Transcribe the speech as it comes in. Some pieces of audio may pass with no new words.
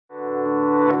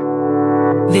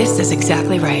This is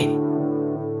exactly right.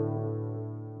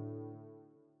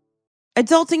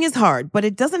 Adulting is hard, but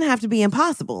it doesn't have to be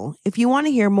impossible. If you want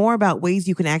to hear more about ways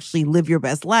you can actually live your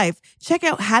best life, check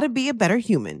out How to Be a Better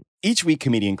Human. Each week,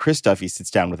 comedian Chris Duffy sits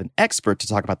down with an expert to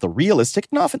talk about the realistic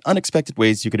and often unexpected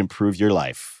ways you can improve your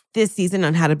life. This season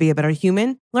on How to Be a Better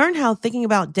Human, learn how thinking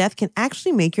about death can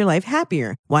actually make your life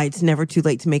happier, why it's never too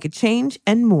late to make a change,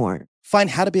 and more. Find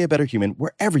How to Be a Better Human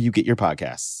wherever you get your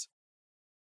podcasts.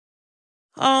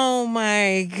 Oh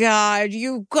my God,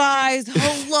 you guys.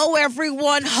 Hello,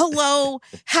 everyone. Hello.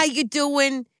 How you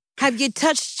doing? Have you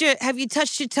touched your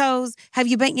toes? Have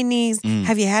you bent your knees?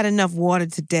 Have you had enough water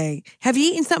today? Have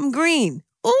you eaten something green?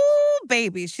 Ooh,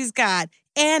 baby, she's got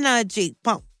energy.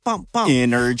 Bump, bump, bump.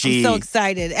 Energy. I'm so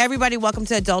excited. Everybody, welcome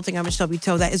to Adulting. I'm Michelle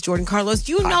Buteau. That is Jordan Carlos.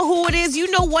 You know who it is.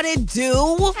 You know what it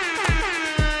do.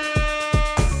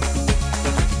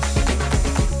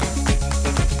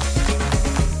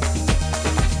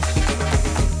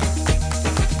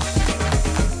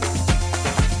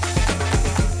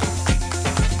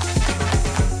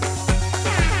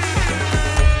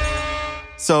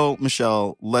 So,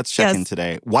 Michelle, let's check in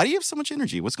today. Why do you have so much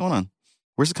energy? What's going on?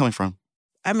 Where's it coming from?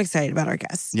 I'm excited about our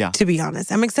guests, Yeah. to be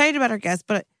honest. I'm excited about our guests,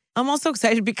 but I'm also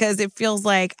excited because it feels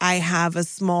like I have a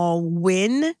small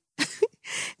win. It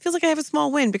feels like I have a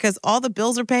small win because all the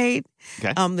bills are paid.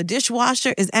 Okay. The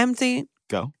dishwasher is empty.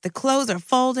 Go. The clothes are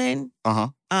folded.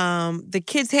 The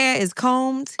kid's hair is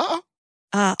combed.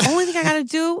 Only thing I got to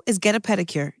do is get a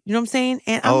pedicure. You know what I'm saying?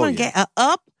 And I'm going to get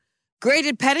a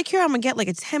graded pedicure. I'm going to get like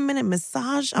a 10-minute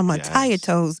massage. I'm going to tie your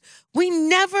toes. We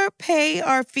never pay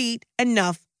our feet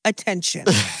enough attention,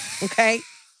 okay?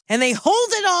 And they hold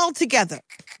it all together.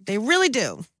 They really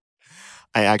do.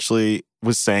 I actually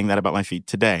was saying that about my feet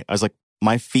today. I was like,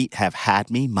 my feet have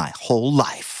had me my whole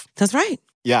life. That's right.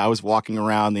 Yeah, I was walking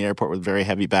around the airport with very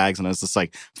heavy bags, and I was just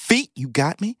like, feet, you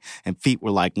got me? And feet were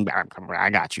like,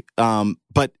 I got you.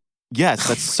 But yes,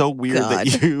 that's so weird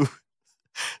that you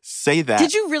say that.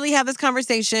 Did you really have this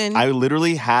conversation? I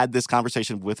literally had this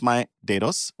conversation with my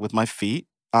dedos, with my feet,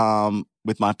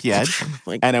 with my pied.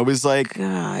 And I was like,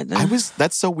 God.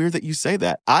 That's so weird that you say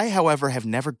that. I, however, I've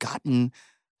never gotten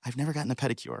a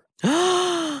pedicure.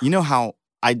 You know how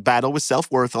I battle with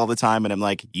self-worth all the time, and I'm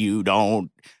like, you don't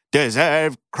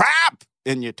deserve crap,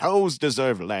 and your toes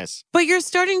deserve less. But you're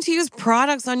starting to use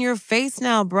products on your face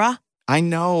now, bruh. I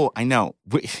know.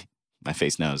 My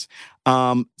face knows.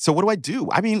 So what do I do?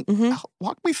 I mean,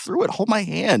 walk me through it. Hold my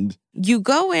hand. You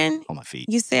go in. Hold my feet.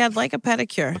 You say, I'd like a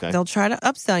pedicure. Okay. They'll try to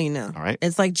upsell you now. All right.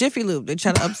 It's like Jiffy Lube. They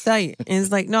try to upsell you. And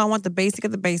it's like, no, I want the basic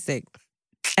of the basic.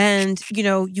 And,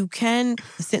 you can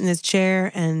sit in this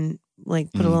chair and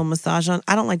like put a little massage on.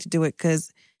 I don't like to do it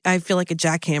because I feel like a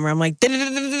jackhammer. I'm like,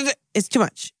 it's too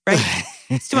much, right?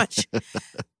 It's too much.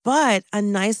 But a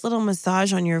nice little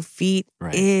massage on your feet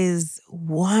is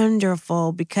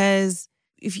wonderful because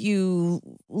if you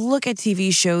look at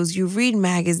TV shows, you read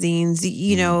magazines,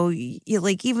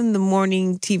 like even the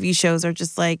morning TV shows are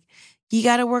just like, you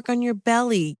got to work on your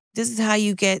belly. This is how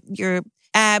you get your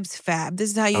abs fab.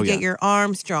 This is how you get your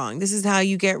arms strong. This is how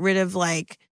you get rid of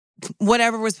like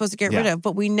whatever we're supposed to get rid of.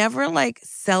 But we never like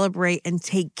celebrate and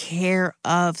take care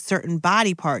of certain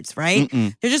body parts, right?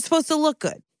 They're just supposed to look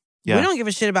good. Yeah. We don't give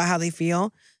a shit about how they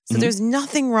feel. So there's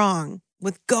nothing wrong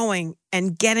with going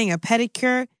and getting a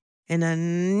pedicure and a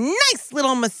nice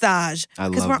little massage.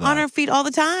 Because we're on our feet all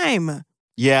the time.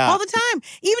 Yeah. All the time.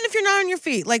 Even if you're not on your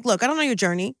feet. Like, look, I don't know your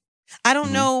journey. I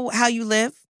don't know how you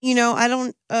live. I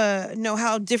don't know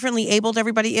how differently abled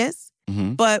everybody is.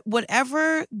 But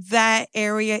whatever that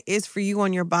area is for you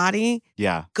on your body,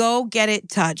 go get it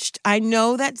touched. I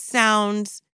know that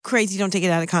sounds crazy. Don't take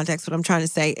it out of context. What I'm trying to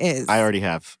say is... I already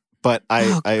have. But I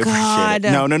appreciate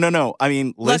it. No. I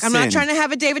mean, listen. Look, I'm not trying to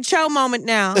have a David Cho moment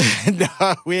now.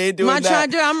 No, we ain't doing that. I'm not trying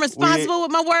to do it. I'm responsible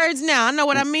with my words now. I know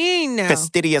what I mean now.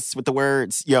 Fastidious with the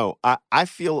words. Yo, I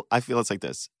feel it's like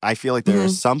this. I feel like there are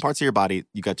some parts of your body,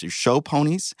 you got your show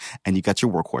ponies and you got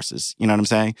your workhorses. You know what I'm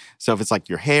saying? So if it's like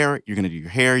your hair, you're going to do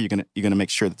your hair. You're going to make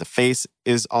sure that the face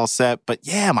is all set. But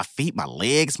yeah, my feet, my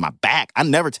legs, my back, I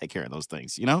never take care of those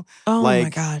things, Oh my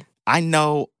God. I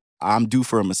know I'm due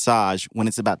for a massage when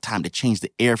it's about time to change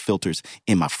the air filters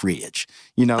in my fridge.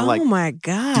 Oh my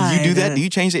God. Do you do that? Do you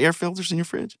change the air filters in your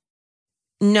fridge?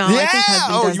 No, yeah! I think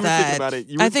husband does you that. Were thinking about it.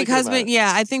 I think husband,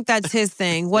 I think that's his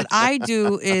thing. What I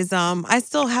do is I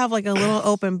still have like a little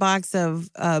open box of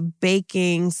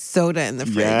baking soda in the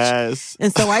fridge. Yes.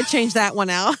 And so I changed that one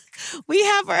out. We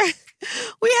have our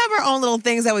own little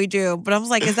things that we do, but I was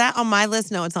like, is that on my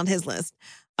list? No, it's on his list.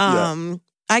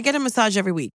 I get a massage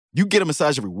every week. You get a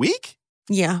massage every week?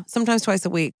 Yeah, sometimes twice a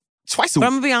week. Twice a week? But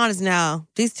I'm going to be honest now.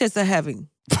 These tits are heavy.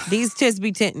 These tits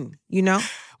be tinting, you know?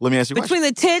 Let me ask you a question. Between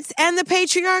the tits and the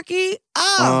patriarchy,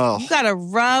 you gotta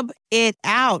rub it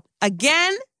out.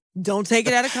 Again, don't take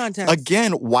it out of context.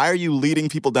 Again, why are you leading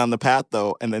people down the path,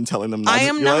 though, and then telling them not I to?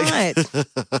 am not.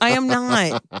 I am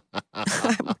not.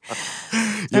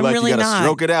 You're like, really you gotta not.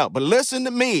 stroke it out. But listen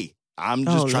to me. I'm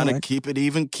just trying to keep it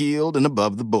even keeled and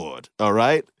above the board. All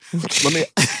right?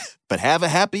 But have a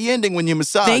happy ending when you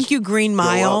massage. Thank you, Green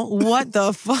Mile. What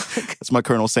the fuck? That's my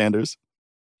Colonel Sanders.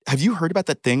 Have you heard about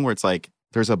that thing where it's like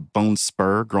there's a bone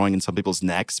spur growing in some people's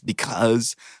necks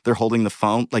because they're holding the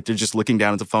phone? Like they're just looking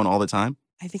down at the phone all the time?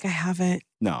 I think I haven't.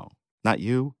 No, not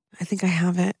you. I think I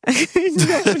haven't.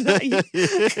 No, not you.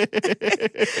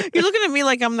 You're looking at me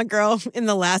like I'm the girl in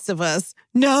The Last of Us.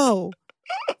 No.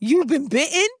 You've been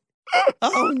bitten?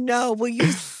 Oh, no. Will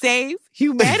you save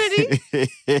humanity?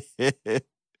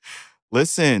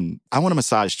 Listen, I want to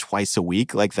massage twice a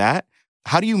week like that.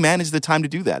 How do you manage the time to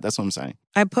do that? That's what I'm saying.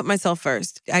 I put myself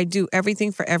first. I do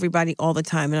everything for everybody all the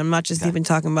time. And I'm not just even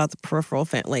talking about the peripheral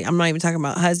family. I'm not even talking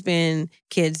about husband,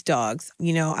 kids, dogs.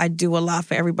 You know, I do a lot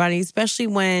for everybody, especially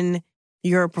when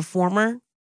you're a performer.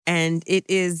 And it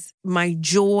is my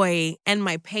joy and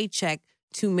my paycheck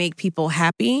to make people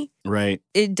happy. Right.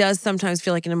 It does sometimes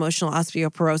feel like an emotional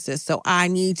osteoporosis. So I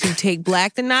need to take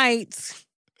Black the Night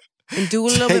and do a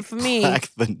little bit for me. Black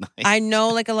the Night. I know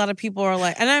like a lot of people are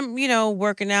like, and I'm, you know,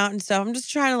 working out and stuff. I'm just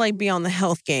trying to like be on the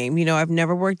health game. You know, I've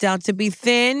never worked out to be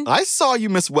thin. I saw you,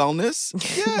 Miss Wellness.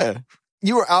 Yeah.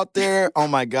 You were out there, oh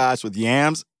my gosh, with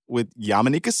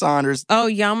Yamanika Saunders. Oh,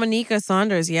 Yamanika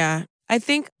Saunders, yeah. I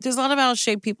think there's a lot of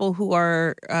out-of-shape people who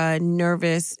are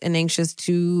nervous and anxious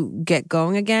to get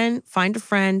going again. Find a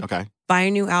friend. Okay. Buy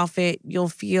a new outfit. You'll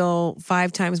feel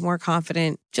 5 times more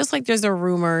confident. Just like there's a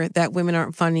rumor that women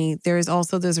aren't funny, there's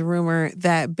a rumor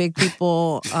that big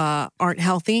people aren't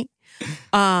healthy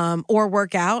or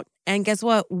work out. And guess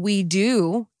what? We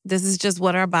do. This is just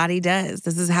what our body does.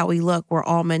 This is how we look. We're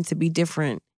all meant to be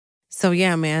different. So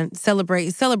yeah, man, celebrate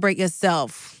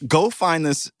yourself. Go find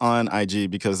this on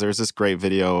IG because there's this great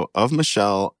video of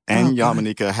Michelle and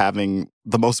Yamanika having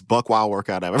the most buck wild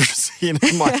workout I've ever seen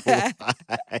in my life.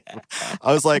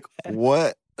 I was like,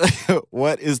 what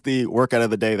is the workout of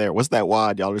the day there? What's that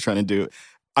WOD y'all are trying to do?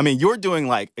 I mean, you're doing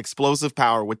like explosive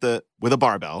power with a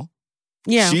barbell.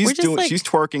 Yeah, she's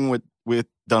twerking with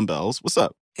dumbbells. What's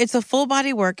up? It's a full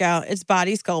body workout. It's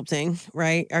body sculpting,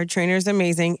 right? Our trainer is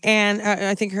amazing. And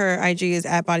I think her IG is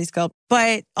 @bodysculpt.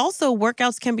 But also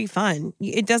workouts can be fun.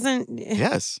 It doesn't...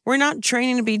 Yes. We're not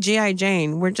training to be G.I.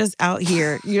 Jane. We're just out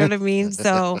here. You know what I mean?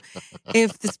 So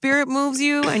if the spirit moves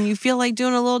you and you feel like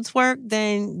doing a little twerk,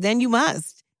 then you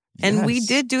must. And yes. we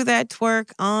did do that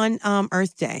twerk on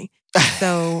Earth Day.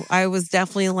 So I was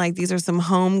definitely like, these are some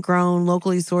homegrown,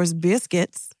 locally sourced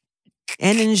biscuits.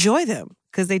 And enjoy them.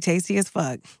 Because they tasty as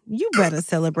fuck. You better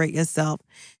celebrate yourself.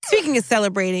 Speaking of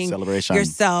celebrating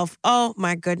yourself, oh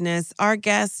my goodness. Our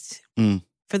guest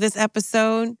for this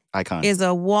episode is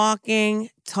a walking,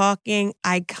 talking,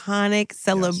 iconic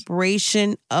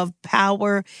celebration of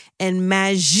power and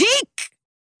magique.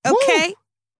 Okay?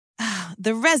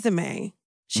 The resume.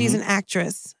 She's an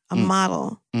actress, a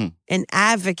model, an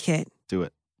advocate. Do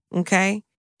it. Okay?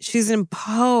 She's in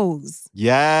Pose.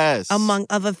 Yes. Among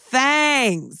other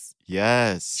things.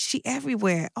 Yes. She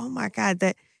everywhere. Oh my God.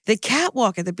 The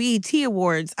catwalk at the BET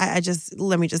Awards.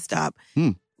 Let me just stop.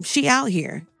 She out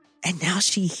here. And now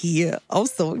she here. I'm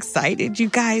so excited. You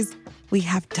guys, we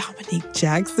have Dominique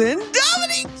Jackson.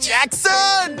 Dominique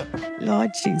Jackson!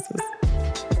 Lord Jesus.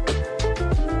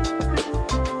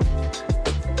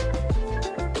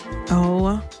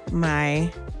 Oh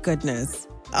my goodness.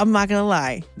 I'm not gonna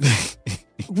lie.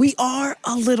 We are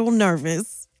a little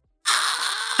nervous.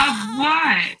 Of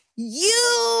what?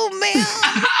 You, man.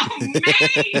 Oh, me.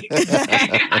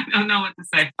 I don't know what to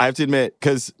say. I have to admit,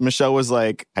 because Michelle was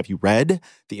like, have you read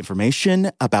the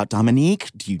information about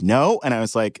Dominique? Do you know? And I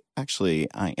was like, actually,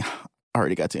 I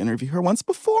already got to interview her once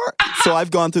before. So I've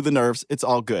gone through the nerves. It's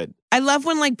all good. I love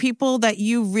when like people that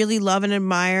you really love and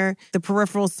admire, the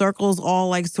peripheral circles all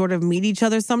like sort of meet each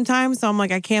other sometimes. So I'm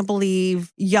like, I can't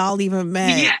believe y'all even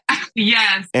met. Yeah.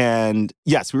 Yes. And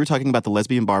yes, we were talking about the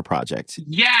Lesbian Bar Project.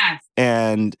 Yes.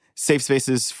 And safe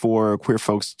spaces for queer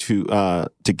folks to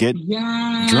get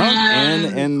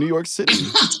drunk in New York City.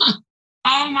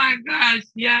 Oh my gosh,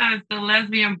 yes, the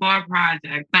Lesbian Bar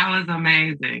Project. That was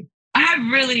amazing. I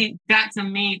have really got to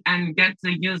meet and get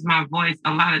to use my voice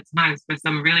a lot of times for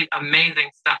some really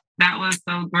amazing stuff. That was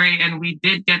so great. And we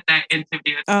did get that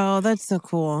interview. Oh, that's so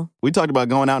cool. We talked about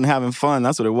going out and having fun.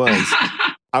 That's what it was.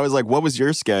 I was like, what was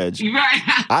your schedule? Right.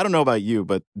 I don't know about you,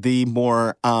 but the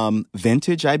more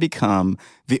vintage I become,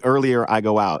 the earlier I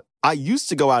go out. I used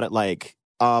to go out at like,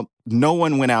 no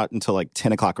one went out until like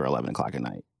 10 o'clock or 11 o'clock at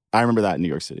night. I remember that in New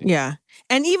York City. Yeah.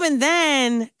 And even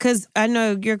then, because I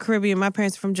know you're Caribbean, my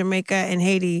parents are from Jamaica and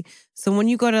Haiti. So when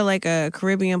you go to like a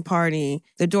Caribbean party,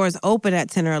 the doors open at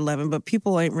 10 or 11, but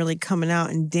people ain't really coming out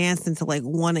and dancing till like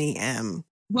 1 a.m.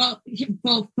 Well,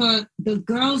 for the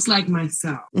girls like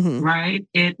myself, right?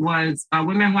 It was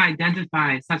women who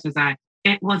identify such as I.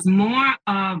 It was more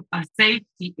of a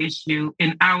safety issue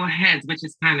in our heads, which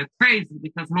is kind of crazy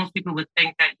because most people would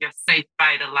think that you're safe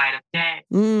by the light of day.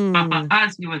 But for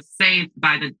us, you were safe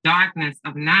by the darkness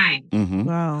of night.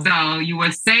 Wow. So you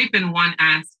were safe in one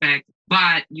aspect,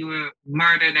 but you were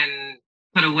murdered and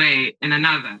put away in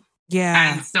another.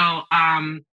 Yeah. And so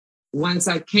once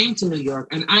I came to New York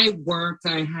and I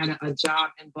had a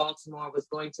job in Baltimore, was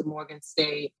going to Morgan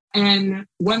State. And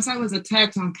once I was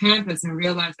attacked on campus and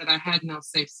realized that I had no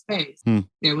safe space,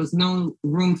 there was no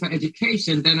room for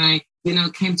education, then I,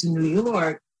 came to New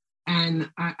York and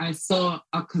I saw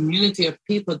a community of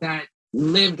people that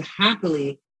lived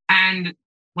happily. And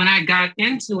when I got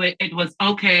into it, it was,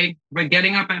 okay, we're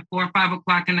getting up at 4 or 5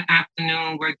 o'clock in the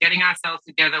afternoon. We're getting ourselves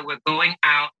together. We're going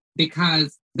out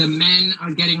because the men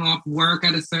are getting off work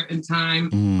at a certain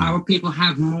time. Our people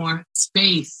have more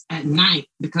space at night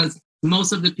because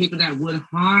most of the people that would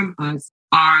harm us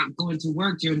are going to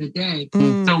work during the day.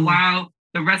 So while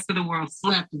the rest of the world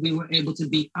slept, we were able to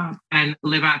be up and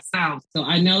live ourselves. So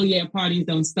I know, parties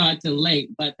don't start till late,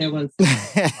 but there was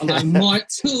a lot more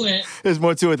to it. There's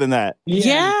more to it than that.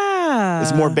 Yeah.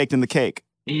 There's more baked in the cake.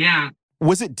 Yeah.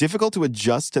 Was it difficult to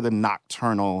adjust to the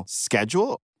nocturnal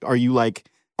schedule? Are you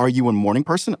a morning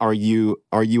person? Are you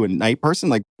a night person?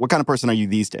 Like, what kind of person are you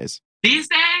these days? These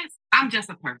days, I'm just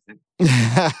a person.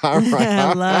 All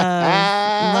right.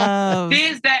 Love.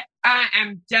 These days, I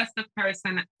am just a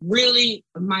person. Really,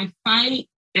 my fight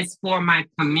is for my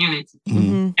community.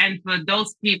 And for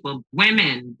those people,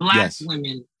 women, Black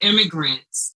women,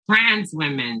 immigrants, trans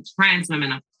women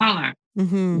of color.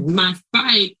 My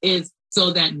fight is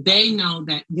so that they know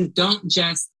that you don't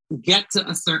just get to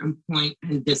a certain point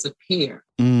and disappear.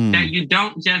 That you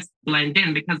don't just blend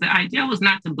in, because the idea was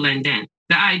not to blend in.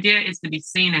 The idea is to be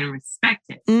seen and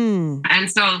respected. And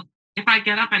so if I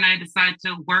get up and I decide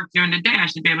to work during the day, I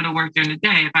should be able to work during the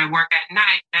day. If I work at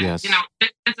night, then,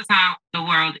 this is how the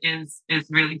world is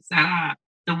really set up.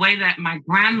 The way that my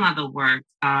grandmother worked,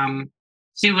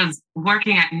 she was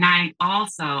working at night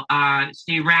also.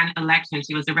 She ran elections.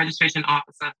 She was a registration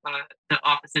officer for the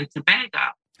office in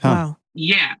Tobago. Wow.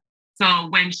 Yeah. So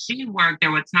when she worked,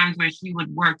 there were times where she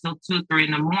would work till 2, 3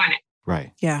 in the morning.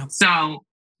 Right. Yeah. So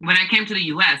when I came to the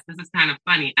U.S., this is kind of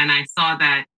funny, and I saw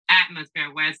that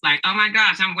atmosphere where it's like, oh my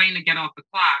gosh, I'm waiting to get off the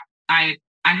clock. I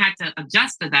had to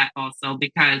adjust to that also,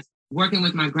 because working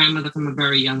with my grandmother from a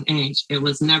very young age, it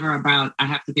was never about I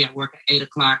have to be at work at 8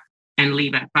 o'clock and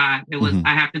leave at 5. It was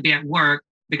I have to be at work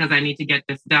because I need to get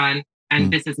this done,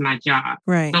 and this is my job.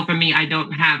 Right. So for me, I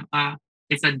don't have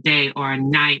it's a day or a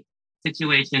night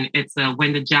situation. It's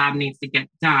when the job needs to get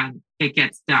done, it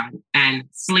gets done, and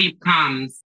sleep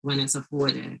comes when it's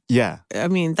afforded. Yeah. I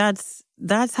mean, that's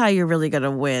how you're really going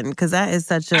to win, because that is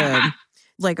such a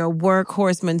like a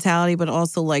workhorse mentality, but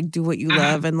also like do what you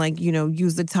love and like,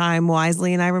 use the time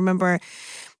wisely. And I remember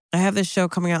I have this show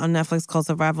coming out on Netflix called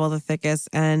Survival of the Thickest.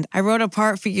 And I wrote a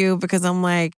part for you because I'm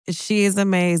like, she is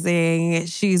amazing.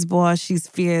 She's boss. She's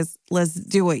fierce. Let's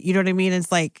do it. You know what I mean?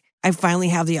 It's like, I finally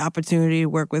have the opportunity to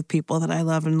work with people that I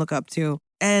love and look up to.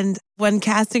 And when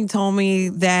casting told me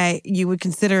that you would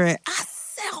consider it, I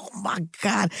said, oh my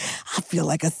God, I feel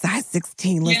like a size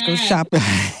 16. Let's go shopping.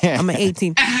 I'm an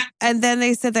 18. And then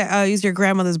they said that, it's your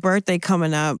grandmother's birthday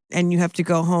coming up and you have to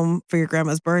go home for your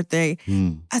grandma's birthday.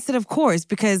 I said, of course,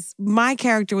 because my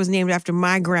character was named after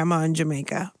my grandma in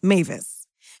Jamaica, Mavis.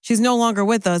 She's no longer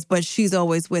with us, but she's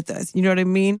always with us. You know what I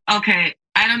mean? Okay.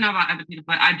 I don't know about other people,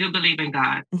 but I do believe in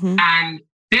God. And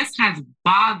this has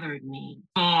bothered me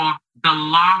for the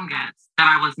longest,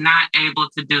 that I was not able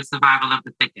to do Survival of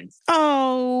the Thickest.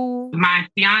 Oh. My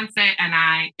fiance and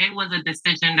I, it was a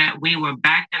decision that we were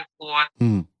back and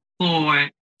forth for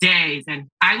days. And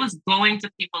I was going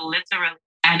to people literally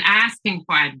and asking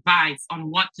for advice on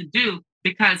what to do.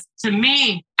 Because to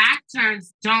me,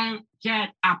 actors don't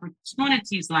get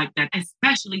opportunities like that,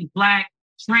 especially Black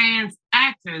trans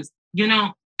actors.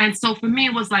 And so for me,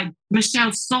 it was like,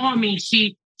 Michelle saw me.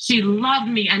 She loved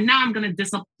me. And now I'm going to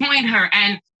disappoint her.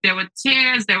 And there were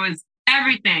tears. There was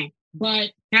everything.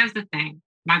 But here's the thing.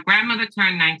 My grandmother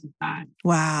turned 95.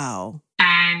 Wow.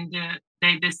 And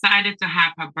they decided to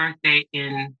have her birthday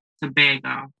in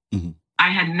Tobago. I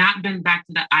had not been back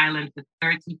to the island for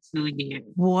 32 years.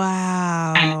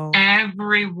 Wow. And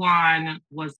everyone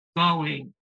was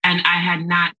going. And I had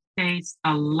not faced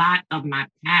a lot of my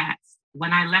past.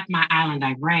 When I left my island,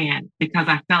 I ran because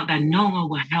I felt that no one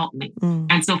would help me.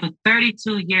 And so for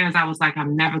 32 years, I was like,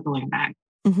 I'm never going back.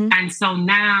 And so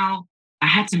now I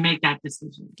had to make that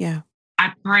decision. Yeah.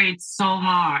 I prayed so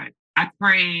hard. I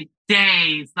prayed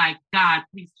days like, God,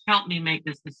 please help me make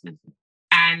this decision.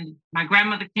 And my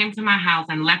grandmother came to my house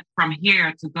and left from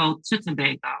here to go to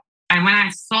Tobago. And when I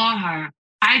saw her,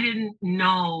 I didn't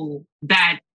know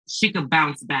that she could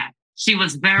bounce back. She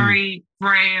was very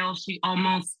frail. She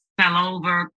almost fell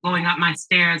over going up my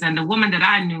stairs. And the woman that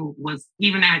I knew was,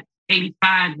 even at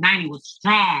 85, 90, was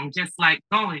strong, just like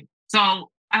going. So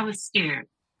I was scared.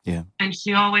 Yeah. And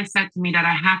she always said to me that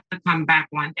I have to come back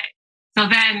one day. So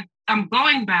then I'm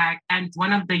going back, and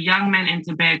one of the young men in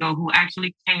Tobago who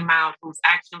actually came out, who's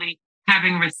actually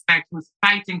having respect, who's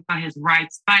fighting for his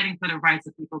rights, fighting for the rights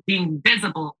of people, being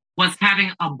visible, was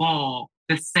having a ball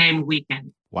the same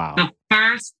weekend. Wow. The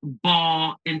first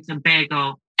ball in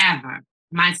Tobago ever.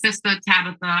 My sister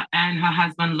Tabitha and her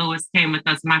husband Louis came with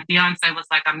us. My fiance was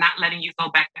like, I'm not letting you go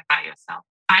back there by yourself.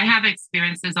 I have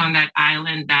experiences on that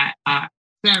island that are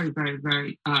very, very,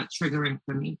 very triggering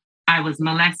for me. I was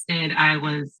molested. I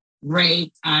was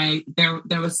raped. There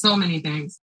were so many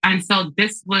things. And so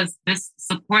this was this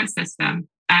support system.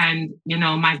 And, you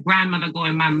know, my grandmother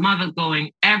going, my mother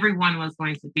going, everyone was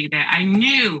going to be there. I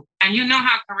knew, and you know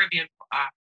how Caribbean are.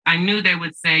 I knew they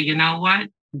would say, you know what?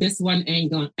 This one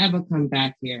ain't going to ever come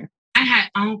back here. I had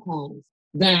uncles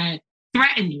that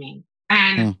threatened me.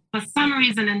 And for some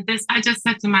reason in this, I just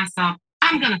said to myself,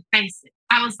 I'm going to face it.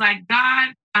 I was like,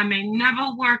 God, I may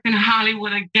never work in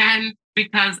Hollywood again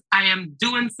because I am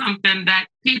doing something that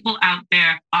people out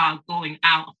there are going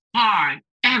out hard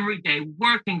every day,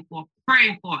 working for,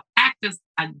 praying for. Actors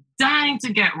are dying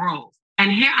to get roles.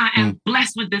 And here I am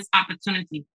blessed with this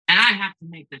opportunity, and I have to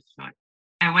make this choice.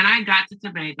 And when I got to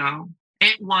Tobago,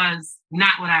 it was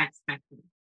not what I expected.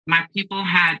 My people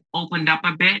had opened up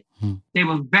a bit. They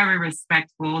were very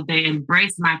respectful. They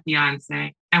embraced my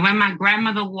fiance. And when my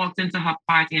grandmother walked into her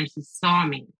party and she saw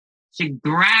me, she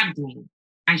grabbed me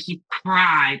and she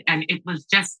cried. And it was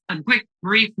just a quick,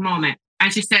 brief moment.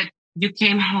 And she said, you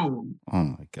came home. Oh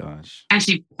my gosh. And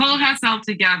she pulled herself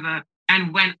together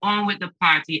and went on with the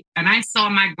party. And I saw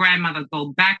my grandmother go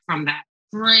back from that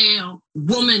frail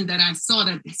woman that I saw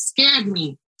that scared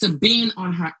me to being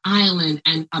on her island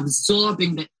and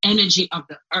absorbing the energy of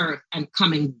the earth and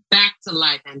coming back to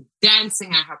life and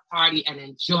dancing at her party and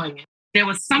enjoying it. There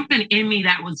was something in me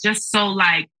that was just so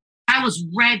like, I was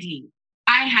ready.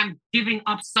 I am giving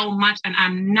up so much and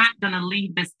I'm not going to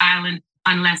leave this island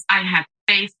unless I have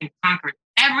faced and conquered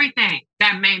everything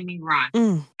that made me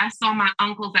run. I saw my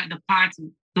uncles at the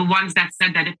party, the ones that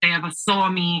said that if they ever saw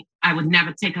me, I would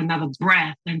never take another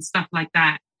breath and stuff like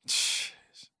that.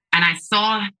 And I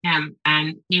saw him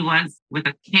and he was with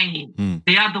a cane.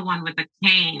 The other one with a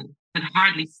cane could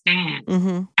hardly stand.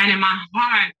 And in my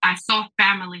heart, I saw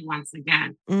family once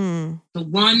again. The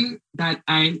one that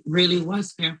I really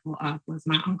was fearful of was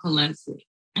my Uncle Leslie.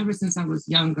 Ever since I was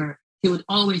younger, he would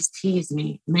always tease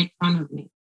me, make fun of me.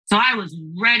 So I was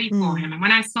ready for him. And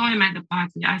when I saw him at the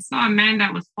party, I saw a man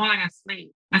that was falling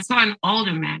asleep. I saw an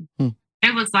older man.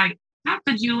 It was like, how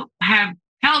could you have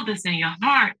held this in your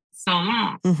heart so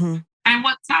long? And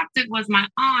what topped it was my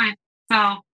aunt.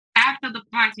 So after the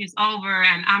party's over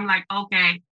and I'm like,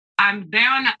 okay, I'm there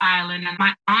on the island. And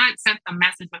my aunt sent a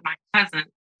message with my cousin,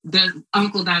 the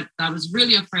uncle that I was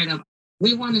really afraid of.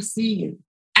 We want to see you.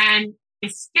 And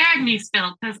it scared me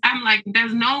still because I'm like,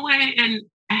 there's no way in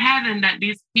heaven that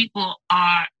these people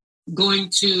are going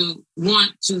to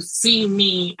want to see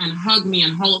me and hug me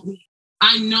and hold me.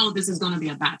 I know this is going to be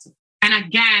a battle. And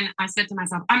again, I said to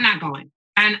myself, I'm not going.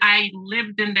 And I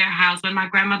lived in their house when my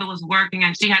grandmother was working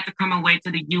and she had to come away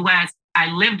to the U.S. I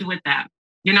lived with them,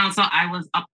 you know, so I was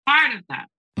a part of that.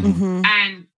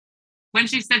 And when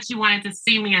she said she wanted to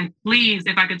see me and please,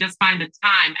 if I could just find the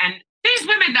time. And these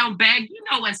women don't beg. You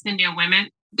know West Indian women.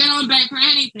 They don't beg for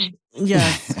anything.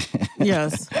 Yes.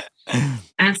 Yes.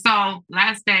 And so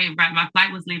last day, right, my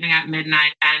flight was leaving at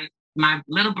midnight and my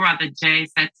little brother, Jay,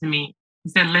 said to me, he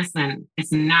said, listen,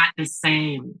 it's not the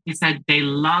same. He said, they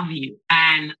love you.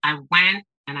 And I went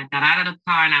and I got out of the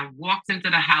car and I walked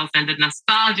into the house and the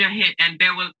nostalgia hit. And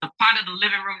there was the part of the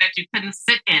living room that you couldn't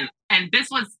sit in. And this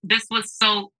was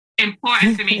so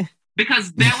important to me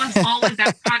because there was always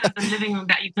that part of the living room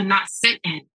that you could not sit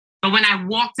in. But when I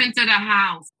walked into the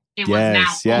house, it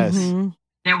was now open.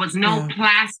 There was no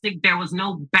plastic. There was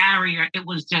no barrier. It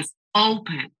was just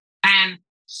open. And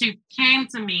she came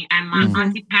to me and my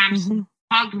Auntie Pam, she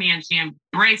hugged me and she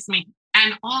embraced me.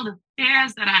 And all the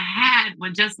fears that I had were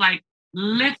just like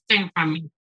lifting from me.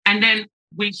 And then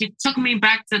she took me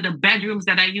back to the bedrooms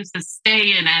that I used to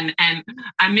stay in. And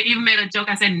I even made a joke.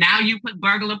 I said, now you put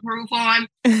burglar proof on.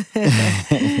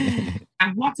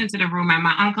 I walked into the room and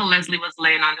my Uncle Leslie was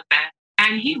laying on the bed.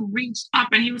 And he reached up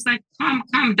and he was like,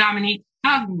 come, Dominique,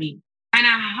 hug me. And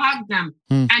I hugged him.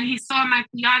 And he saw my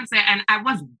fiance and I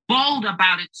was bold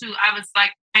about it too. I was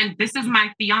like, and this is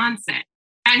my fiance.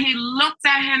 And he looked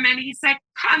at him and he said,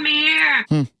 come here.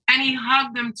 And he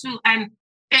hugged him too. And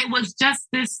it was just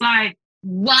this like,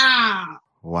 wow.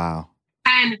 Wow.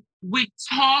 And we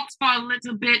talked for a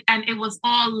little bit and it was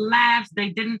all laughs. They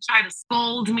didn't try to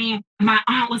scold me. My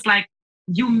aunt was like,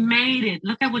 you made it.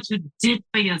 Look at what you did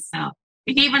for yourself.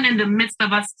 Even in the midst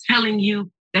of us telling you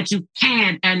that you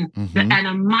can't and the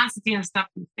animosity and stuff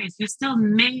you face, you still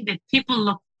made it. People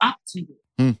look up to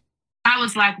you. I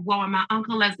was like, whoa. And my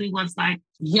Uncle Leslie was like,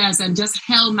 yes, and just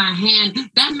held my hand.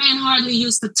 That man hardly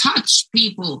used to touch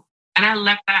people. And I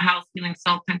left that house feeling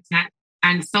so content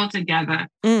and so together.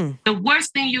 The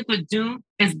worst thing you could do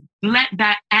is let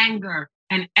that anger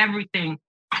and everything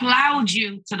cloud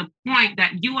you to the point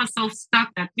that you are so stuck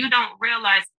that you don't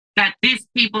realize that these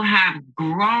people have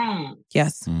grown.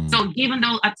 Yes. So even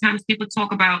though at times people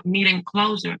talk about needing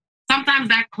closure, sometimes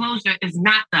that closure is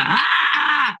not the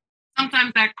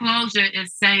Sometimes that closure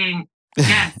is saying,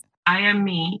 yes, I am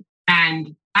me.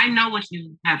 And I know what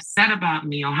you have said about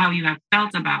me or how you have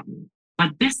felt about me,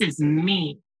 but this is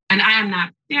me. And I am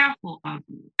not fearful of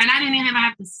you. And I didn't even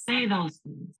have to say those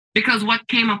things because what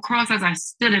came across as I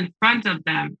stood in front of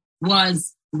them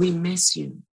was, we miss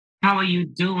you. How are you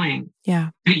doing? Yeah.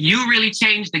 You really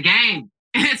changed the game.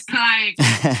 It's like,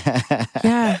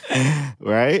 yeah.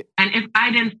 Right? And if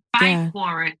I didn't fight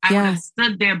for it, I would have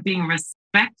stood there being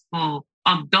respectful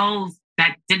of those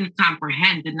that didn't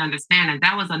comprehend, didn't understand. And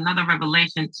that was another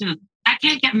revelation too. I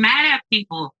can't get mad at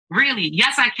people, really.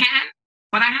 Yes, I can,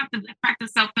 but I have to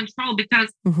practice self-control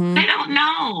because they don't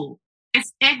know.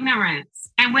 It's ignorance.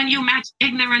 And when you match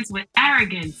ignorance with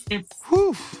arrogance, it's...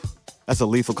 Whew. That's a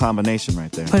lethal combination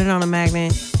right there. Put it on a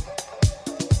magnet.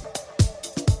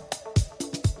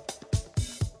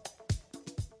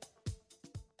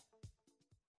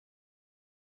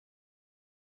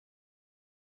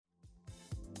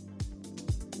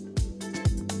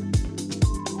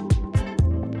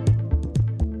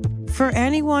 For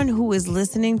anyone who is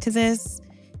listening to this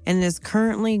and is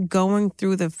currently going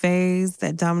through the phase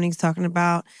that Dominique's talking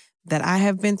about, that I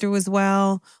have been through as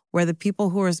well, where the people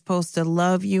who are supposed to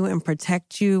love you and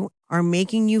protect you are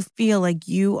making you feel like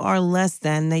you are less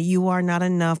than, that you are not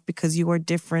enough because you are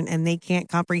different and they can't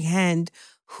comprehend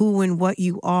who and what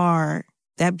you are,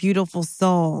 that beautiful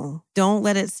soul. Don't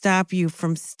let it stop you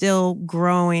from still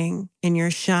growing in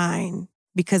your shine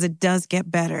because it does get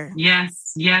better.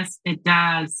 Yes, it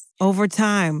does. Over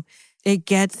time, it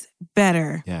gets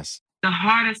better. Yes. The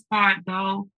hardest part,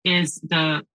 though, is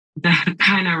the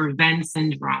kind of revenge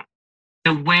syndrome,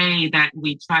 the way that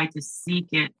we try to seek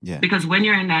it. Yeah. Because when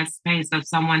you're in that space of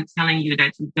someone telling you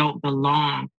that you don't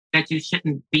belong, that you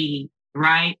shouldn't be,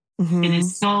 right? It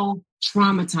is so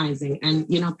traumatizing. And,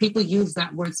 people use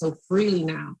that word so freely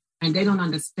now, and they don't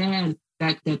understand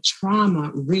that the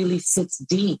trauma really sits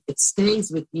deep. It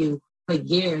stays with you for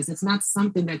years. It's not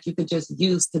something that you could just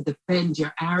use to defend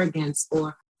your arrogance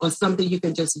or something you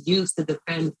can just use to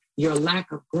defend your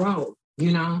lack of growth.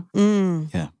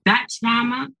 That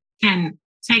trauma can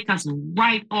take us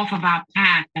right off of our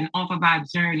path and off of our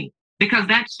journey because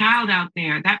that child out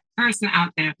there, that person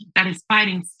out there that is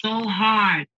fighting so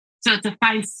hard to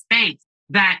find space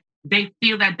that they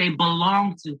feel that they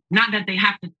belong to, not that they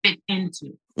have to fit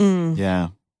into. Yeah.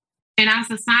 In our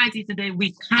society today,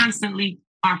 we constantly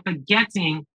are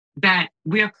forgetting that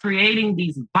we're creating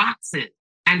these boxes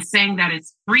and saying that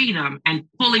it's freedom and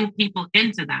pulling people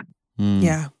into them.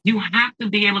 Yeah. You have to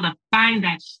be able to find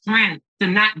that strength to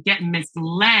not get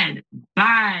misled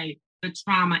by the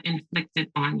trauma inflicted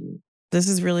on you. This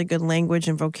is really good language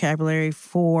and vocabulary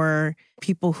for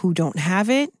people who don't have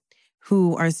it,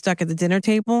 who are stuck at the dinner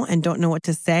table and don't know what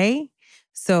to say.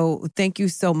 So thank you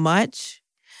so much.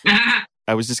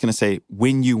 I was just going to say,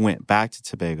 when you went back to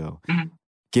Tobago,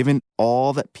 given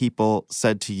all that people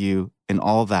said to you and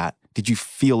all that, did you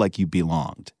feel like you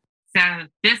belonged? So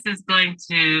this is going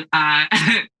to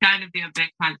kind of be a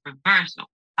bit controversial.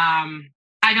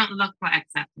 I don't look for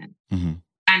acceptance.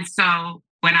 And so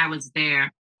when I was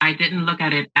there, I didn't look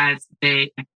at it as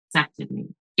they accepted me,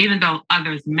 even though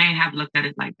others may have looked at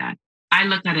it like that. I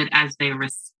looked at it as they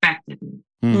respected me.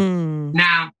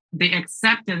 Now, the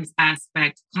acceptance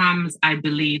aspect comes, I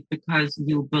believe, because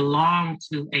you belong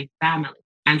to a family.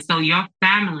 And so your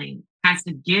family has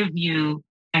to give you,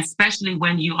 especially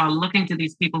when you are looking to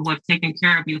these people who have taken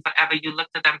care of you forever, you look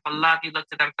to them for love, you look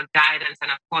to them for guidance,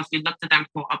 and of course, you look to them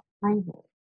for approval.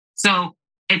 So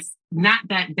it's not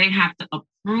that they have to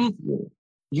approve you.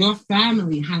 Your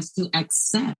family has to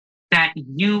accept that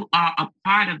you are a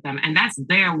part of them, and that's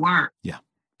their work. Yeah.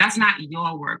 That's not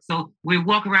your work. So we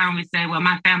walk around and we say, well,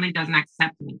 my family doesn't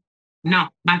accept me. No,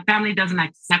 my family doesn't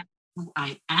accept who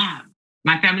I am.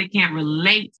 My family can't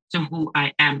relate to who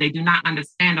I am. They do not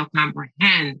understand or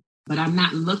comprehend, but I'm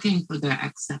not looking for their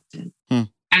acceptance. And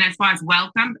as far as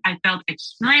welcome, I felt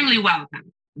extremely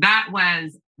welcome. That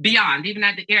was beyond, even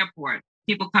at the airport,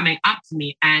 people coming up to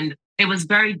me. And it was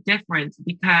very different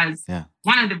because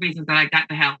one of the reasons that I got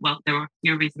the help, well, there were a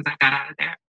few reasons I got out of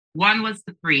there. One was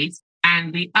the priest,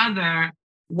 and the other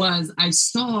was I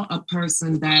saw a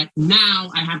person that now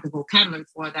I have the vocabulary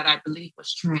for that I believe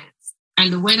was trans.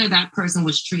 And the way that that person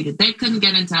was treated, they couldn't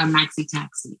get into a maxi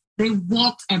taxi. They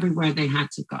walked everywhere they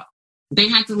had to go. They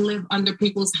had to live under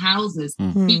people's houses.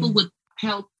 People would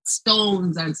pelt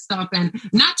stones and stuff, and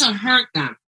not to hurt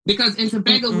them. Because in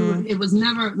Tobago, it was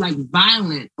never like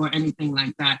violent or anything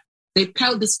like that. They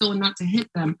pelt the stone not to hit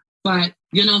them, but,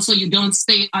 you know, so you don't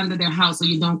stay under their house or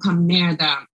you don't come near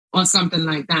them or something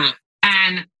like that.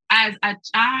 And as a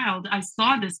child, I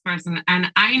saw this person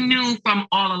and I knew from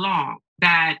all along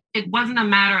that it wasn't a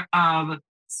matter of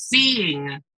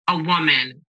seeing a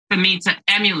woman for me to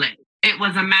emulate. It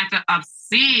was a matter of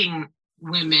seeing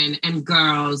women and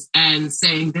girls and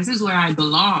saying, this is where I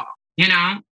belong, you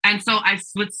know? And so I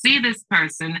would see this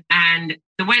person, and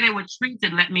the way they were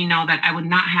treated let me know that I would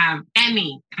not have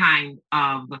any kind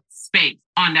of space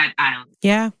on that island.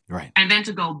 Yeah. Right. And then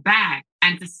to go back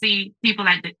and to see people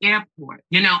at the airport,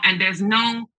 you know, and there's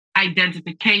no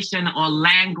identification or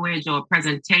language or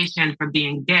presentation for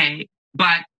being gay,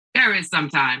 but there is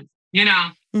sometimes, you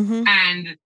know.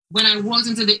 And when I walked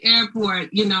into the airport,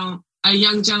 you know, a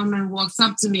young gentleman walks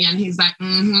up to me and he's like,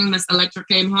 Miss Electra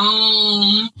came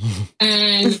home.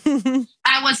 And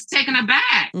I was taken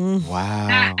aback.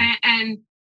 Wow. And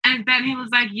then he was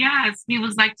like, yes. He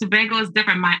was like, Tobago is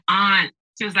different. My aunt,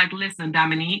 she was like, listen,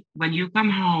 Dominique, when you come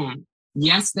home,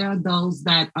 yes, there are those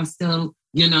that are still,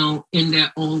 you know, in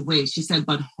their old ways. She said,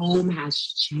 but home has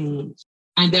changed.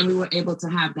 And then we were able to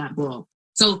have that ball.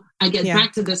 So I get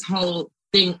back to this whole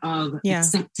thing of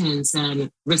acceptance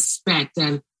and respect.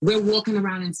 And we're walking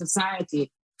around in society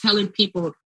telling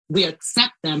people we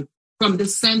accept them from the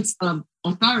sense of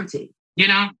authority. You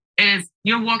know, is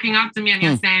you're walking up to me and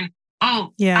you're saying,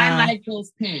 oh, I like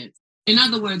those pants. In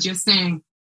other words, you're saying,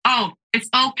 oh, it's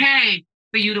okay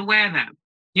for you to wear them.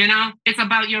 You know, it's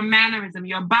about your mannerism,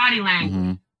 your body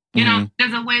language. You know,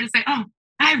 there's a way to say, oh,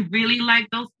 I really like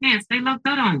those pants. They look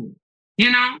good on you.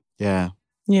 You know? Yeah.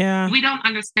 We don't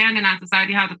understand in our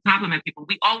society how to compliment people.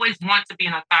 We always want to be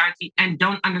an authority and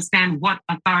don't understand what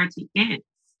authority is.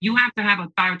 You have to have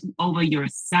authority over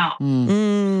yourself,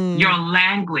 your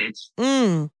language,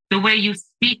 the way you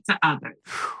speak to others.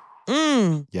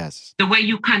 Yes. The way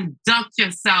you conduct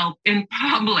yourself in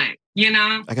public, you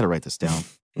know? I got to write this down.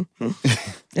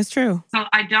 It's true. So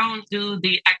I don't do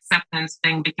the acceptance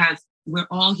thing because we're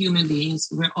all human beings.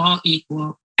 We're all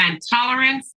equal. And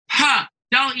tolerance,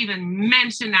 don't even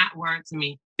mention that word to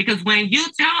me. Because when you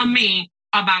tell me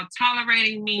about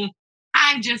tolerating me,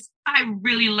 I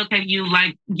really look at you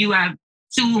like you have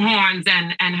two horns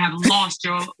and have lost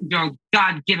your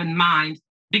God-given mind.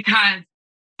 Because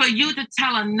for you to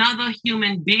tell another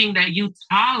human being that you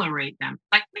tolerate them,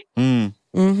 like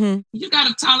you got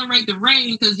to tolerate the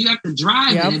rain because you have to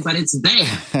drive in it, but it's there.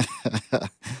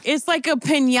 It's like a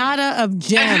piñata of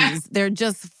gems. They're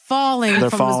just falling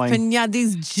this piñata,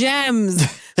 these gems.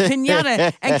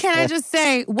 Piñata. And can I just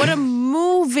say, what a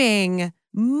moving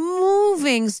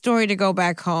story to go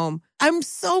back home. I'm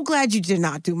so glad you did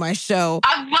not do my show.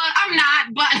 Well, I'm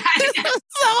not, but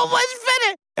so much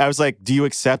better. I was like, do you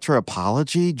accept her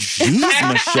apology?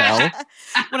 Jeez, Michelle.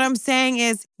 What I'm saying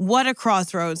is, what a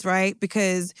crossroads, right?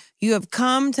 Because you have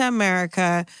come to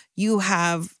America, you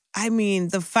have,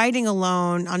 the fighting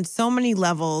alone on so many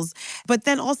levels, but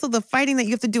then also the fighting that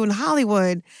you have to do in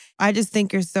Hollywood. I just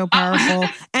think you're so powerful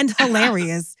and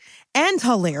hilarious. And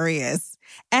hilarious.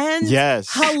 And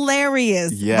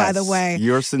hilarious, by the way.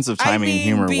 Your sense of timing and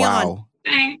humor, wow.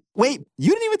 Wait,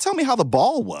 you didn't even tell me how the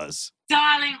ball was.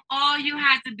 Darling, all you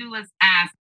had to do was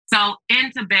ask. So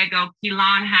in Tobago,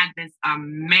 Keelan had this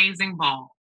amazing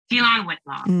ball. Keelan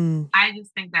Whitlaw. I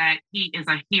just think that he is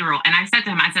a hero. And I said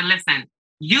to him, I said, listen,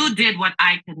 you did what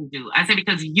I couldn't do. I said,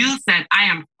 because you said, I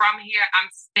am from here. I'm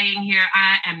staying here.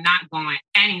 I am not going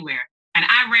anywhere. And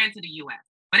I ran to the U.S.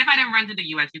 But if I didn't run to the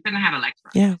U.S., you couldn't have a lecture.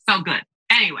 Yeah. So good.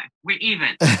 Anyway, we're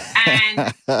even.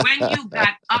 And when you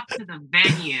got up to the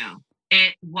venue,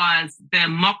 it was the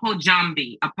Moko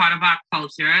Jambi, a part of our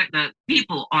culture, the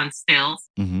people on stilts.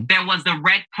 Mm-hmm. There was the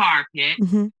red carpet,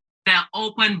 Mm-hmm. the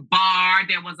open bar.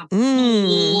 There was a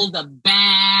pool, the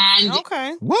band.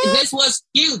 Okay. What? This was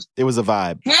huge. It was a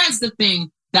vibe. Here's the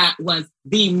thing that was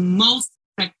the most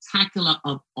spectacular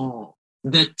of all.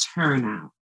 The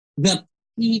turnout. The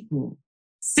people.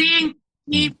 Seeing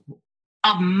people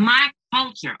of my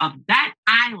culture, of that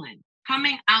island,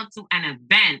 coming out to an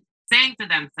event, saying to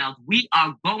themselves, we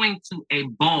are going to a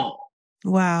ball.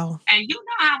 Wow. And you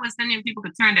know how West Indian people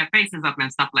could turn their faces up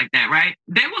and stuff like that, right?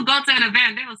 They will go to an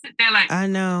event, they will sit there like, I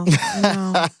know.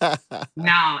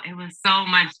 no, it was so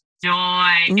much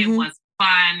joy. It was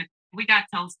fun. We got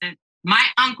toasted. My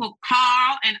Uncle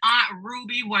Carl and Aunt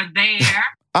Ruby were there.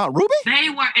 Aunt Ruby? They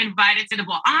were invited to the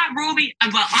ball. Aunt Ruby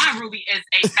is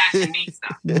a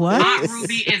fashionista. What? Aunt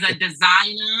Ruby is a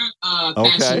designer,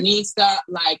 fashionista.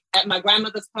 Like at my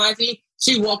grandmother's party,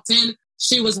 she walked in,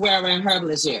 she was wearing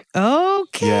herbalist gear.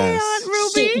 Okay, Yes. Aunt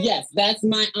Ruby. Yes, that's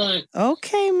my aunt.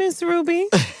 Okay, Miss Ruby.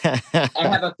 I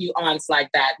have a few aunts like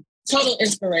that. Total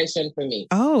inspiration for me.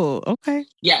 Oh, okay.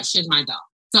 Yeah, she's my doll.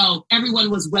 So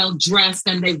everyone was well dressed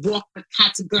and they walked the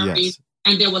category. Yes.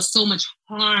 And there was so much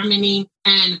harmony.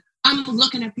 And I'm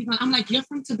looking at people, I'm like, you're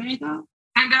from Tobago?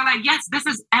 And they're like, yes, this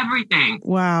is everything.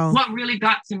 Wow. What really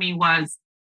got to me was,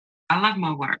 I love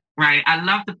my work, right? I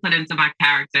love to put into my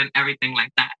character and everything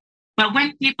like that. But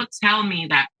when people tell me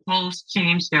that posts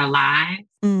changed their lives,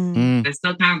 it's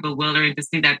still kind of bewildering to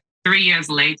see that 2 years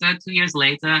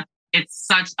later, it's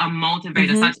such a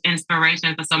motivator, such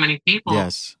inspiration for so many people.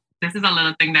 Yes. This is a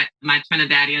little thing that my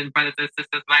Trinidadian brothers and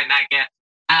sisters might not get.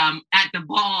 At the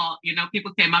ball,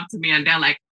 people came up to me and they're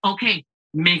like, okay,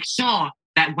 make sure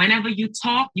that whenever you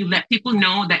talk, you let people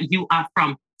know that you are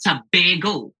from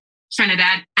Tobago,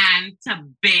 Trinidad and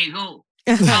Tobago.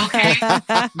 Okay? Make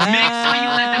sure you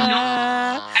let them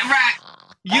know. Right.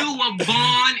 You were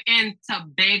born in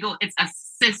Tobago. It's a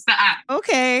sister act.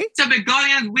 Okay.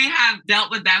 Tobagonians, we have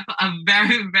dealt with that for a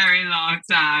very, very long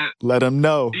time. Let them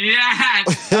know.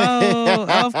 Yes. Oh,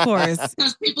 of course.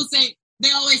 Because people say, they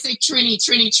always say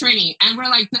Trini. And we're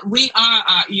like, we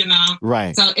are,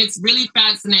 Right. So it's really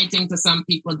fascinating to some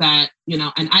people that,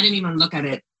 and I didn't even look at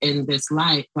it in this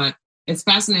light, but it's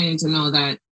fascinating to know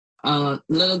that a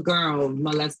little girl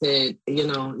molested,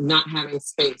 not having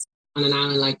space on an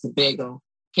island like Tobago,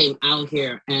 came out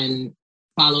here and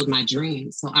followed my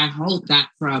dreams. So I hope that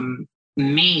from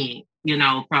me,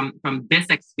 from this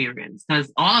experience,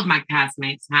 because all of my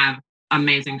castmates have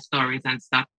amazing stories and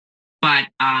stuff. But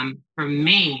for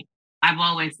me, I've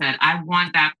always said, I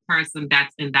want that person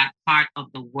that's in that part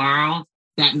of the world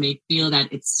that may feel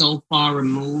that it's so far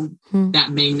removed, that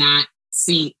may not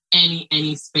see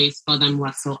any space for them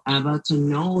whatsoever, to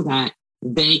know that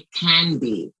they can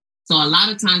be. So a lot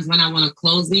of times when I want to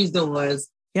close these doors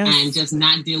and just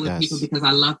not deal with people because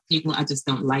I love people, I just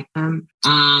don't like them.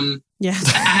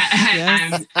 Yes.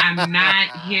 I'm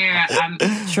not here.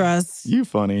 Trust. You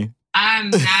funny. I'm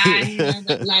not here.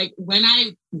 Like when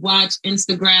I watch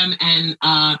Instagram and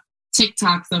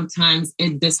TikTok, sometimes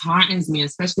it disheartens me,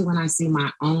 especially when I see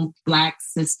my own Black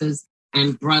sisters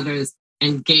and brothers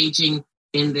engaging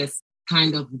in this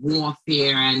kind of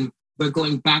warfare, and we're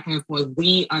going back and forth.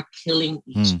 We are killing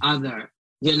each other,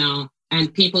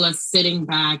 and people are sitting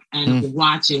back and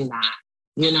watching that.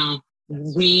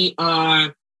 We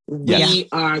are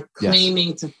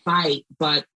claiming to fight,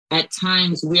 but at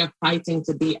times we are fighting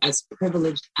to be as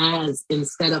privileged as,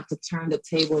 instead of to turn the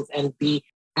tables and be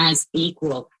as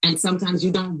equal. And sometimes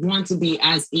you don't want to be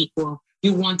as equal.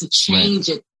 You want to change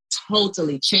it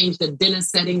totally, change the dinner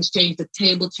settings, change the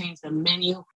table, change the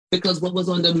menu, because what was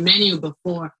on the menu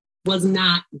before was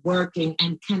not working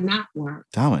and cannot work.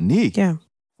 Dominique. Yeah.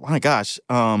 My gosh.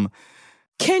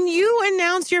 Can you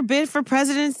announce your bid for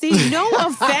presidency? No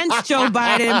offense, Joe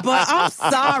Biden, but I'm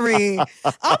sorry.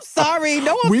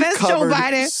 No offense, Joe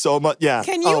Biden. So much, yeah.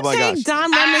 Can you take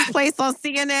Don Lemon's place on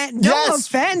CNN? No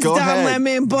offense, Go Don ahead.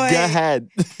 Lemon, but go ahead.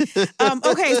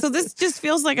 okay, so this just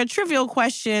feels like a trivial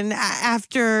question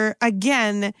after,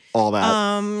 again, all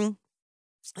that.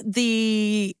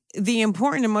 The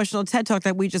important emotional TED Talk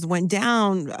that we just went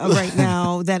down right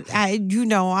now. That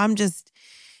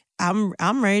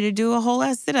I'm ready to do a whole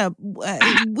ass sit up.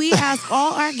 We ask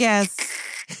all our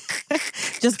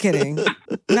guests. Just kidding.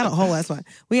 Not a whole ass one.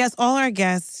 We ask all our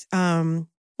guests,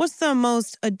 what's the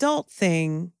most adult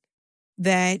thing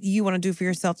that you want to do for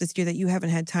yourself this year that you haven't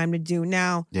had time to do?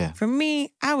 Now, for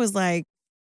me, I was like,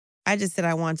 I just said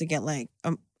I wanted to get like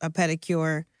a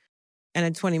pedicure and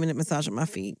a 20-minute massage on my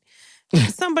feet.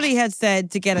 Somebody had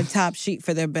said to get a top sheet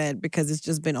for their bed because it's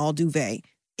just been all duvet.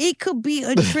 It could be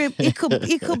a trip. It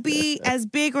could be as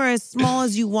big or as small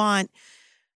as you want.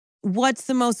 What's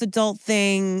the most adult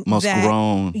thing most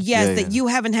grown? Yes, that you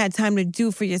haven't had time to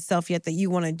do for yourself yet that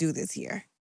you want to do this year?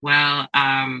 Well,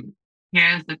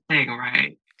 here's the thing,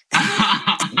 right?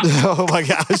 Oh my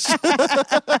gosh.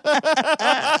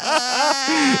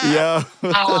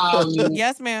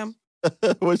 Yes, ma'am.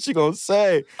 What's she gonna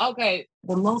say? Okay,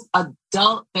 the most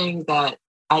adult thing that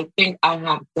I think I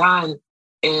have done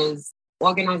is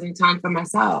organizing time for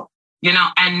myself,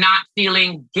 and not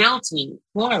feeling guilty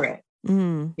for it.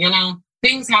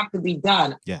 Things have to be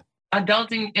done. Yeah.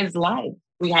 Adulting is life.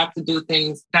 We have to do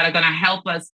things that are going to help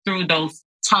us through those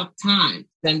tough times.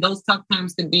 Then those tough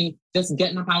times could be just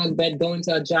getting up out of bed, going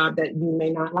to a job that you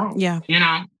may not like. Yeah.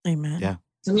 Amen. Yeah.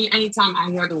 To me, anytime I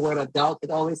hear the word adult,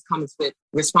 it always comes with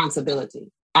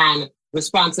responsibility. And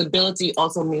responsibility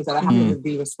also means that I have to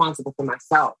be responsible for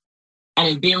myself. And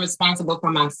in being responsible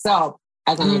for myself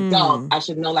as an adult, I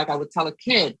should know, like I would tell a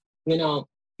kid, you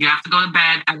have to go to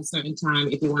bed at a certain time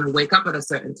if you want to wake up at a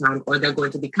certain time, or there are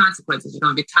going to be consequences. You're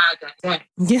going to be tired that day.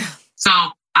 Yeah. So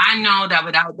I know that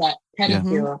without that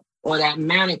pedicure or that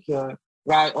manicure,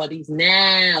 right, or these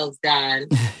nails done,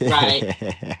 right,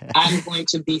 I'm going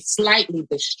to be slightly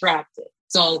distracted.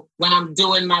 So when I'm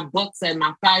doing my books and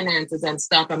my finances and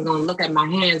stuff, I'm going to look at my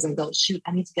hands and go, shoot,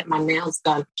 I need to get my nails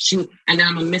done. Shoot. And then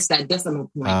I'm going to miss that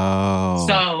decimal point. Oh.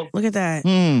 So look at that.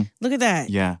 Look at that.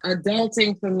 Yeah.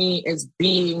 Adulting for me is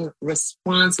being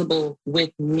responsible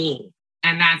with me.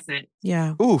 And that's it.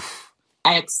 Yeah. Oof.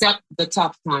 I accept the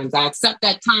tough times. I accept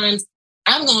that times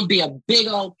I'm going to be a big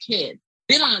old kid.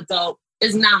 Being an adult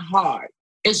is not hard.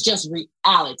 It's just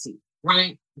reality,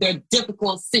 right? They're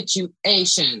difficult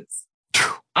situations.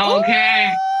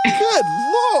 Okay. Good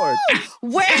Lord.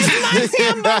 Where's my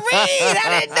tambourine?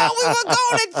 I didn't know we were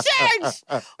going to church.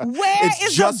 Where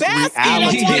is the basket? I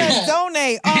want to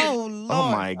donate. Oh, Lord.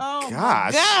 Oh, my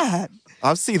gosh. God.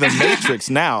 I see the Matrix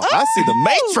now. I see the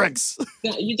Matrix.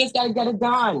 You just got to get it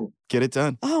done. Get it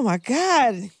done. Oh, my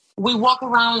God. We walk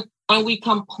around and we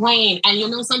complain. And you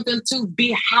know something, too?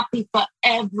 Be happy for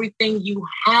everything you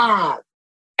have.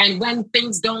 And when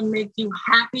things don't make you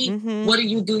happy, what do?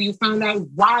 You find out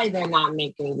why they're not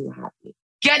making you happy.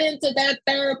 Get into that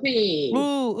therapy.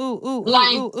 Ooh.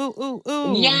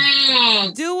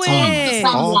 Yeah. Do it.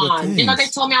 Someone. They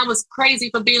told me I was crazy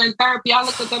for being in therapy. I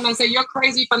looked at them and said, you're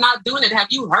crazy for not doing it. Have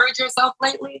you heard yourself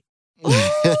lately?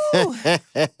 Ooh.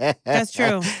 That's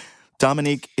true.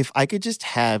 Dominique, if I could just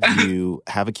have you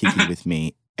have a kiki with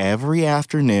me every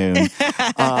afternoon,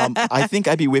 I think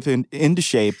I'd be whipping into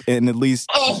shape in at least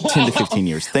 10 to 15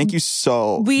 years. Thank you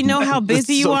so much. We know how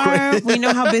busy you are. We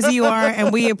know how busy you are,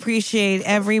 and we appreciate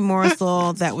every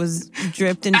morsel that was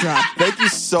dripped and dropped. Thank you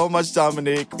so much,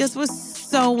 Dominique. This was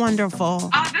so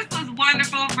wonderful. Oh, this was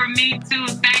wonderful for me, too.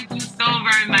 Thank you so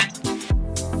very much.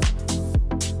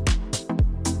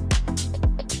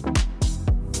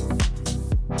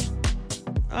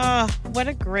 Oh, what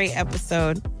a great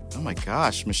episode. Oh my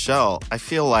gosh, Michelle, I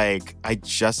feel like I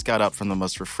just got up from the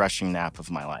most refreshing nap of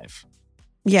my life.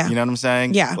 Yeah. You know what I'm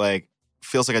saying? Yeah. Like,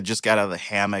 feels like I just got out of the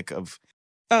hammock of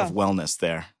wellness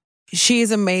there. She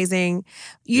is amazing.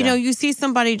 You know, you see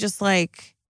somebody just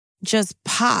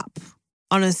pop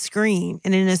on a screen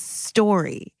and in a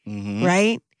story,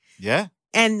 right? Yeah.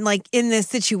 And like in this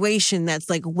situation that's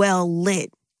like well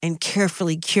lit and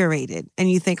carefully curated.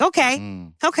 And you think,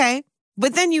 okay.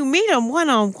 But then you meet them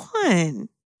one-on-one.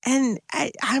 And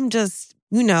I'm just,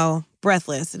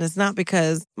 breathless. And it's not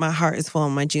because my heart is full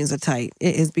and my jeans are tight.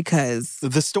 It is because...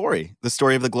 The story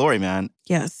of the glory, man.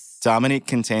 Yes. Dominique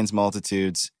contains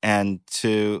multitudes. And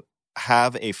to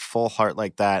have a full heart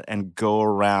like that and go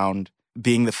around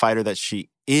being the fighter that she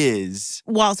is...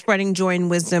 While spreading joy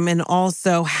and wisdom and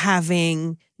also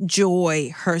having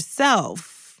joy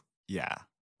herself. Yeah.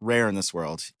 Rare in this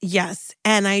world. Yes.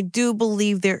 And I do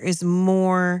believe there is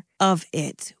more of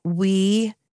it.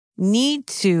 We need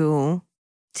to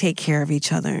take care of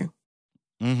each other.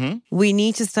 We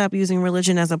need to stop using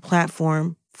religion as a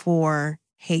platform for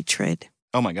hatred.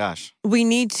 Oh my gosh. We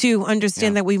need to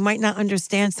understand that we might not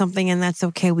understand something, and that's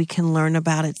okay. We can learn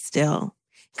about it still.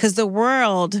 Because the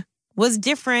world was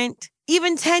different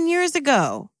even 10 years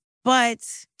ago. But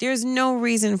there's no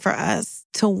reason for us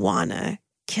to want to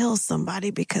kill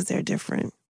somebody because they're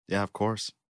different. Yeah, of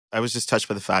course. I was just touched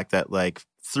by the fact that, like,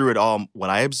 through it all, what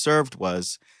I observed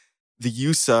was the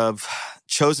use of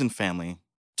chosen family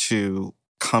to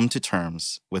come to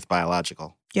terms with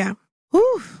biological. Yeah.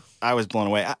 Whew. I was blown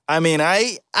away. I mean,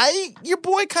 your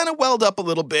boy kind of welled up a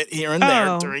little bit here and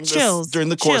there during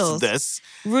the course of this.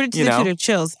 Rooted to the tutor,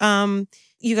 chills.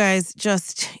 You guys,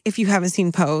 just if you haven't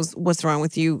seen Pose, what's wrong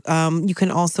with you? You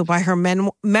can also buy her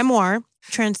memoir,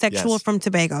 Transsexual from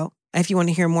Tobago, if you want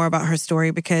to hear more about her story,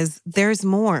 because there's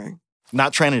more.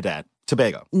 Not Trinidad.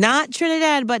 Tobago. Not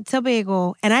Trinidad, but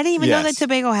Tobago. And I didn't even know that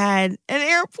Tobago had an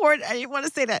airport. I didn't want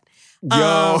to say that. Yo.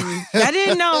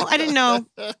 I didn't know.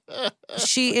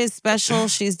 She is special.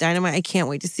 She's dynamite. I can't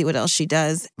wait to see what else she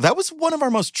does. That was one of our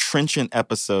most trenchant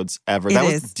episodes ever. That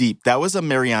was deep. That was a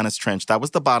Marianas Trench. That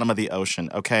was the bottom of the ocean,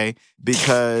 okay?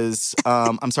 Because,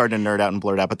 I'm sorry to nerd out and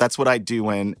blurt out, but that's what I do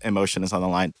when emotion is on the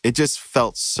line. It just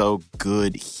felt so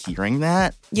good hearing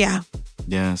that. Yeah.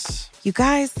 Yes. You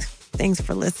guys, thanks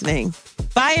for listening.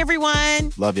 Bye,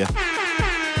 everyone. Love you.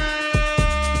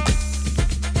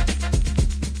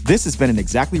 This has been an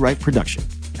Exactly Right production.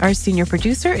 Our senior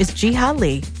producer is Jiha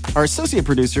Lee. Our associate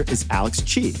producer is Alex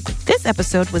Chi. This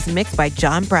episode was mixed by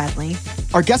John Bradley.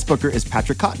 Our guest booker is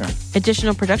Patrick Kottner.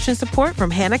 Additional production support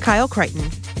from Hannah Kyle Crichton.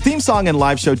 Theme song and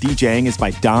live show DJing is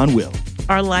by Don Will.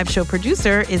 Our live show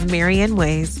producer is Marianne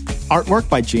Ways. Artwork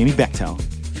by Jamie Bechtel.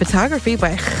 Photography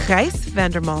by Gijs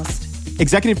Vandermost.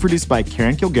 Executive produced by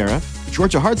Karen Kilgara,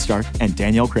 Georgia Hardstark, and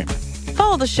Danielle Kramer.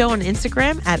 Follow the show on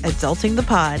Instagram at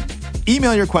AdultingThePod.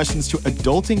 Email your questions to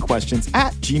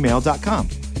adultingquestions@gmail.com.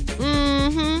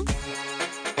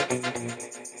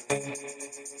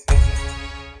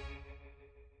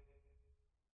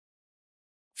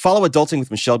 Follow Adulting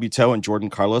with Michelle Buteau and Jordan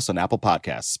Carlos on Apple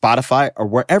Podcasts, Spotify, or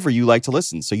wherever you like to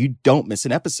listen so you don't miss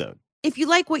an episode. If you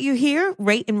like what you hear,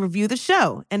 rate and review the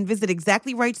show and visit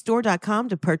exactlyrightstore.com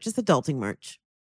to purchase Adulting merch.